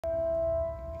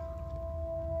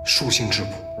数性质朴，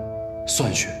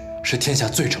算学是天下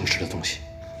最诚实的东西。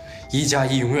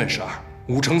1+1永远是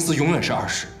2，5乘4永远是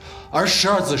20，而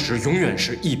12字时永远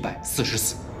是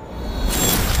144。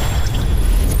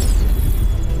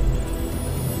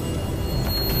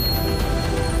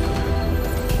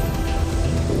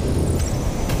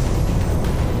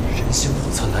人心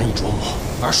叵测，难以琢磨，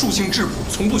而数性质朴，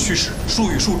从不虚实。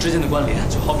数与数之间的关联，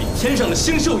就好比天上的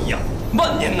星宿一样，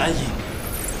万年难移。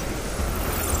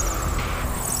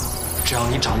 只要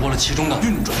你掌握了其中的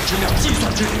运转之妙、计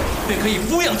算之理，便可以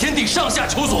俯仰天地，上下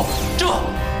求索。这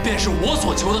便是我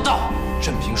所求的道。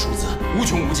任凭数字无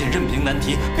穷无尽，任凭难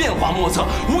题变化莫测，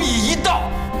无以一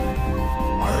道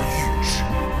而喻之。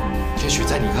也许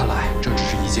在你看来，这只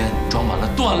是一间装满了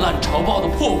断烂潮爆的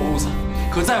破屋子，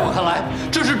可在我看来，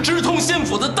这是直通仙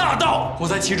府的大道。我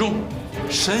在其中，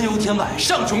神游天外，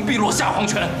上穷碧落下黄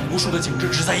泉，无数的景致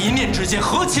只在一念之间，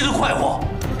何其的快活！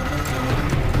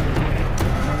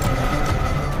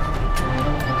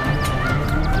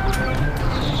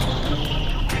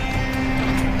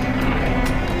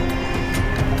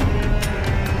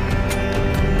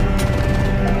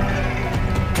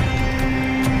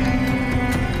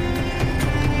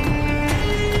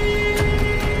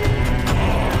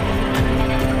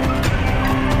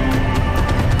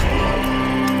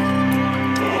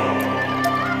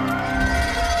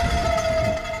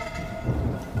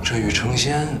 这与成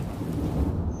仙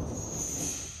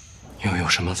又有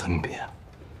什么分别？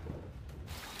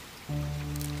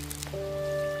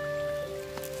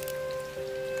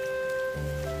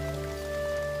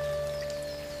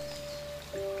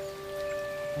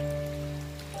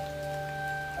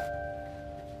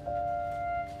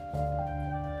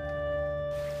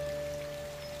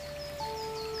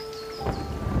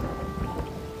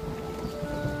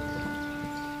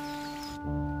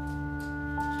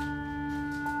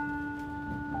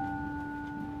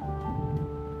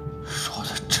说的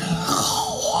真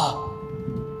好啊！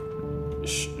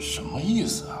什么意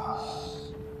思啊？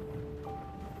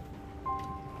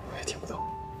我也听不懂，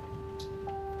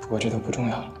不过这都不重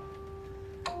要了。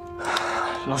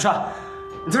老单，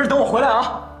你在这等我回来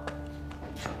啊！